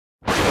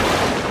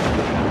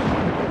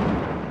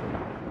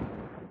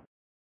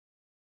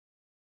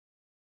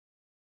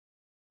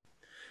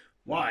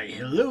Why,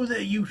 hello there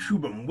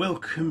YouTube and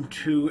welcome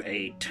to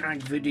a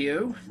tag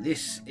video.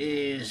 This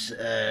is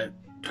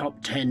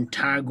top 10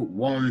 tag,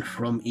 one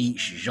from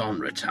each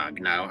genre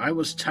tag. Now, I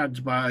was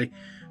tagged by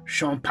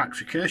Sean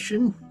Patrick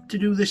Urshan to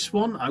do this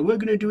one. I were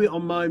going to do it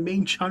on my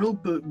main channel,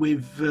 but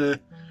with,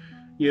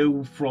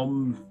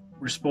 from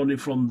responding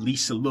from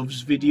Lisa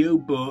Love's video,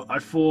 but I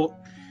thought,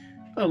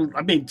 well,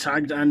 I've been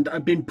tagged and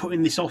I've been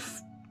putting this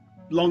off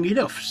long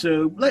enough,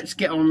 so let's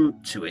get on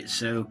to it.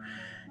 So,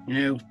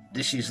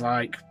 this is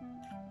like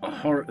a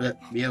horror,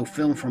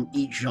 film from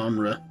each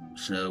genre.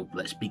 So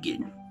let's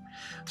begin.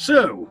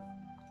 So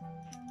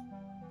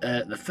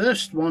the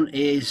first one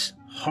is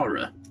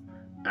horror,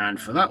 and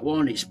for that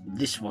one,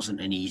 this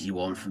wasn't an easy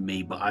one for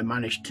me, but I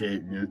managed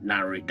to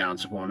narrow it down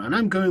to one, and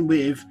I'm going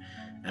with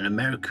An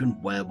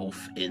American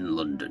Werewolf in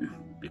London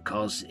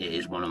because it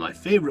is one of my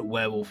favourite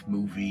werewolf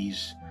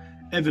movies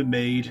ever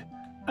made,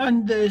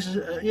 and there's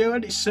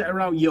and it's set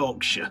around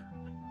Yorkshire,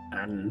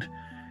 and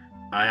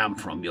I am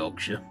from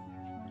Yorkshire.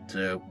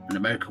 So, An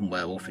American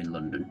Werewolf in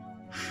London.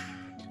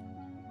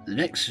 The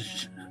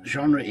next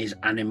genre is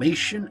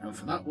animation, and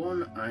for that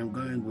one I'm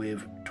going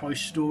with Toy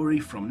Story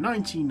from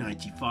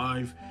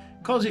 1995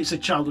 because it's a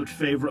childhood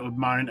favourite of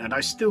mine and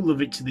I still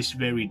love it to this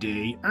very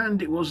day,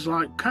 and it was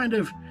like kind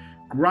of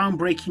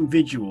groundbreaking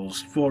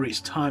visuals for its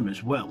time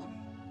as well.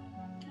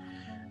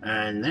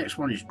 And the next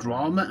one is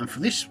drama, and for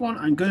this one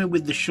I'm going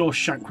with The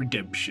Shawshank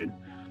Redemption.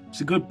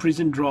 It's a good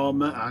prison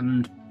drama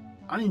and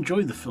I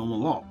enjoy the film a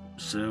lot.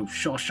 So,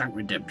 Shawshank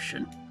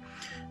Redemption.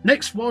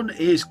 Next one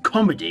is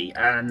comedy,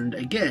 and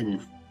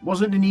again,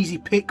 wasn't an easy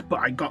pick, but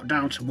I got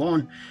down to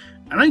one,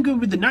 and I'm going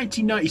with the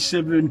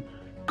 1997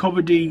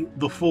 comedy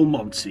The Full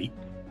Monty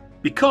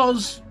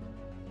because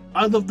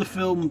I love the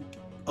film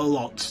a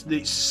lot.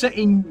 It's set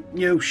in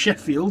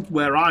Sheffield,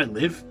 where I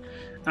live,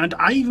 and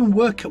I even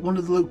work at one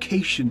of the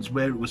locations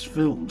where it was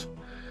filmed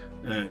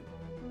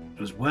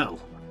as well.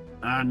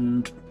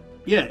 And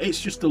yeah, it's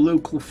just a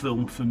local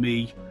film for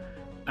me.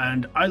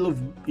 And I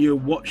love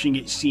watching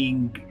it,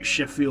 seeing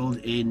Sheffield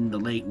in the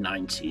late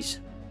 90s,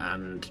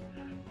 and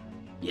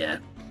yeah,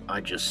 I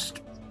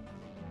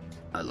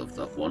love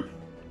that one.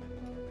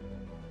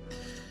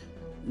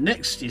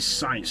 Next is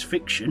science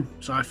fiction,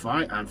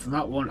 sci-fi, and for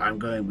that one I'm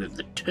going with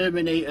The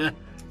Terminator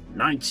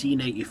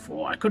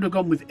 1984. I could have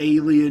gone with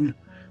Alien,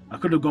 I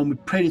could have gone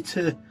with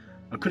Predator,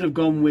 I could have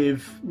gone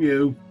with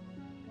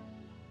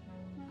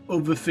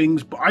other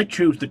things, but I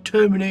chose The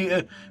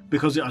Terminator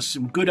because it has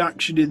some good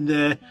action in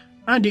there.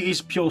 And it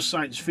is pure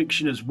science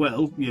fiction as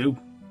well,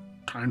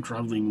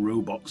 time-travelling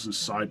robots and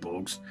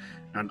cyborgs.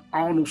 And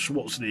Arnold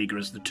Schwarzenegger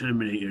as the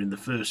Terminator in the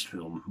first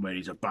film, where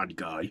he's a bad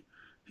guy.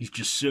 He's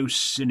just so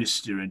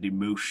sinister and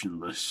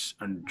emotionless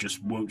and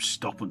just won't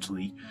stop until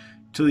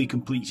he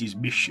completes his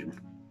mission.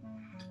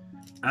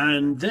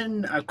 And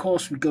then, of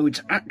course, we go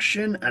into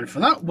action, and for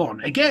that one,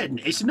 again,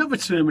 it's another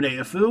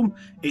Terminator film.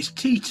 It's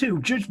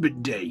T2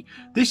 Judgment Day.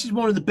 This is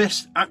one of the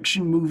best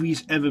action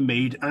movies ever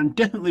made, and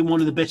definitely one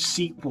of the best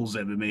sequels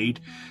ever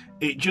made.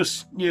 It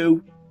just,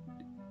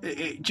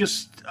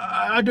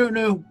 I don't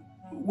know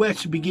where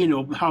to begin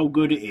or how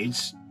good it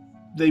is.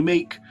 They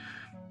make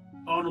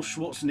Arnold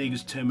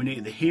Schwarzenegger's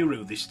Terminator the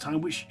hero this time,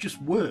 which just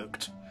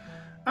worked.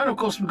 And of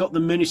course, we've got the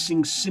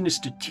menacing,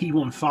 sinister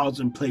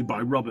T-1000 played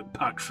by Robert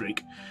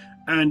Patrick.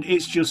 And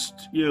it's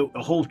just,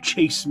 a whole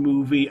chase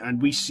movie, and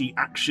we see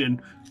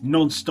action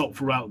non-stop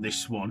throughout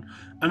this one.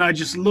 And I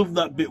just love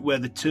that bit where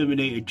the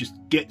Terminator just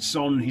gets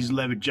on his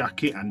leather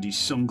jacket and his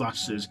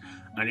sunglasses,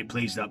 and it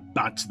plays that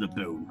bad to the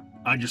bone.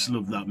 I just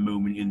love that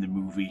moment in the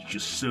movie. It's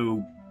just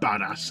so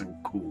badass and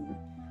cool.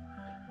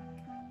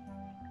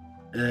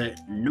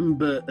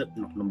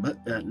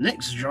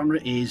 Next genre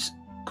is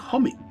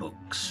comic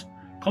books.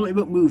 Comic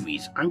book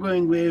movies. I'm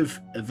going with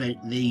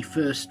the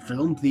first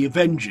film, The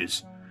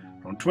Avengers,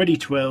 from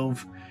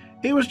 2012.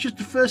 It was just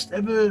the first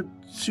ever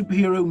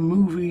superhero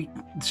movie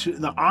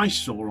that I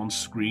saw on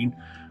screen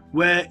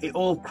where it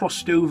all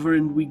crossed over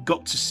and we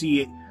got to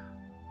see it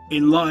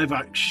in live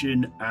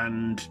action,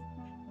 and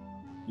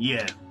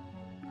yeah,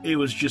 it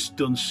was just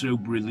done so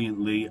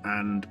brilliantly.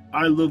 And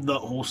I love that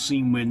whole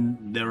scene when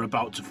they're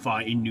about to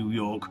fight in New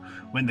York,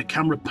 when the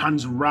camera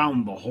pans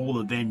around the whole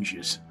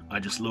Avengers.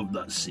 I just love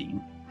that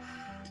scene.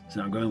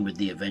 So I'm going with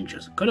The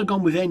Avengers. Could have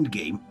gone with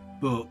Endgame,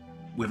 but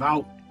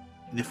without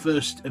the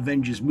first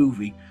Avengers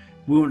movie,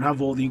 we won't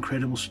have all the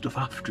incredible stuff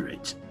after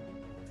it.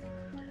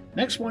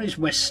 Next one is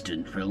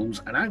Western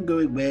films, and I'm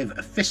going with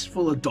A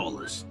Fistful of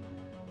Dollars.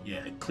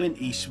 Yeah,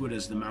 Clint Eastwood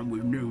as the man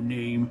with no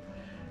name.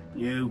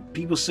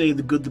 People say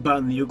The Good, the Bad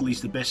and the Ugly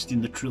is the best in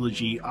the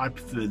trilogy. I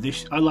prefer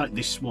this. I like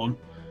this one.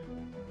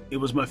 It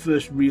was my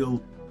first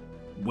real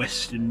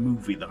Western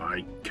movie that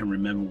I can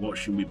remember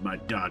watching with my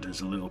dad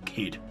as a little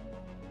kid.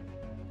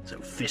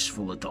 So,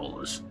 Fistful of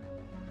Dollars.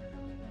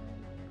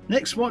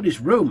 Next one is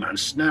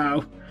romance.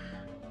 Now,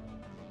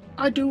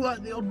 I do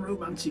like the odd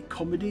romantic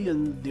comedy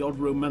and the odd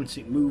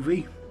romantic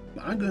movie,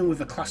 but I'm going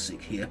with a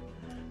classic here,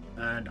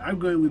 and I'm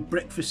going with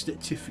Breakfast at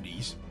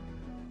Tiffany's.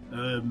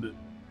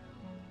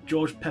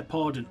 George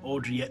Peppard and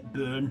Audrey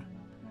Hepburn.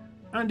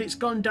 and it's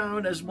gone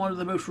down as one of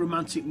the most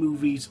romantic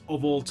movies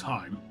of all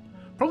time.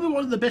 Probably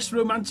one of the best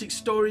romantic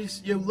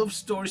stories, love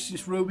stories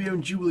since Romeo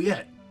and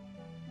Juliet.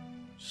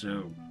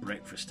 So,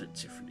 Breakfast at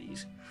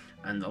Tiffany's.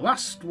 And the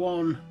last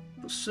one,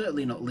 but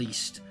certainly not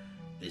least,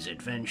 is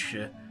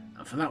Adventure.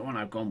 And for that one,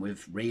 I've gone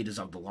with Raiders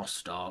of the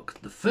Lost Ark,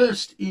 the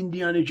first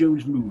Indiana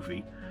Jones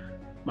movie.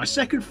 My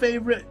second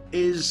favourite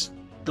is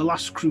The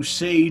Last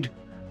Crusade,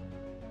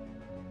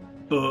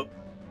 but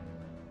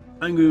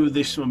I'm going with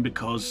this one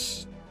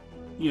because,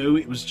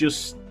 it was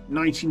just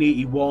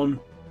 1981.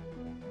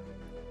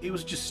 It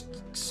was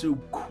just so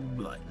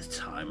cool at the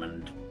time,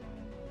 and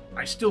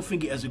I still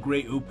think it has a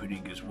great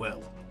opening as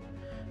well.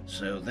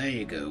 So there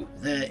you go.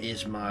 There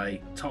is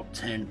my top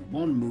 10,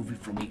 one movie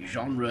from each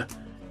genre.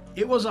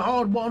 It was a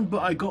hard one,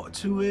 but I got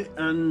to it,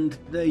 and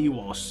there you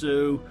are.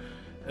 So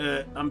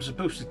I'm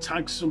supposed to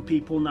tag some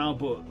people now,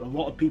 but a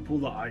lot of people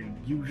that I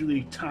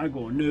usually tag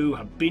or know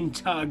have been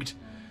tagged.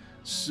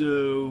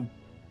 So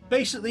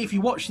basically, if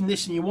you're watching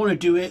this and you want to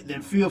do it,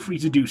 then feel free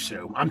to do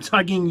so. I'm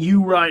tagging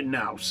you right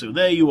now, so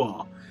there you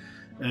are.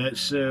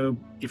 So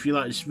if you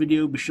like this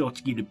video, be sure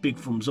to give it a big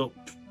thumbs up,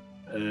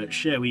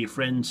 share with your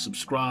friends,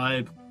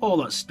 subscribe, all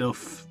that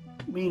stuff.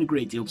 It would mean a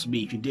great deal to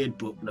me if you did,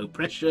 but no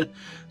pressure.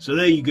 So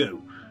there you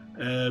go.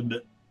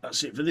 But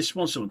that's it for this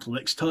one, so until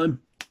next time,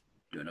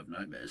 don't have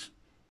nightmares.